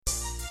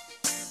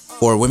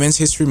For Women's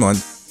History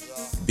Month,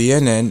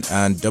 BNN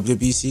and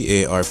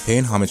WBCA are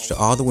paying homage to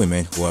all the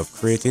women who have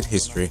created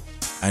history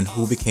and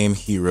who became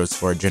heroes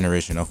for a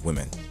generation of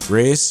women.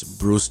 Grace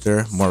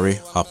Brewster Murray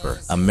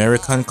Hopper,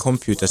 American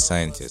computer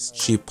scientist.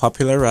 She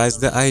popularized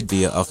the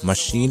idea of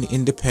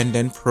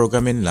machine-independent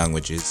programming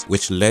languages,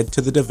 which led to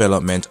the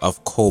development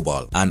of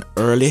COBOL, an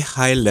early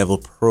high-level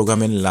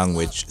programming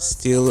language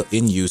still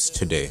in use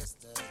today.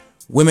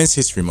 Women's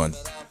History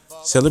Month,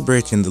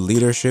 celebrating the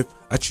leadership,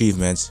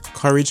 achievements,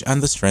 courage,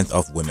 and the strength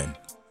of women.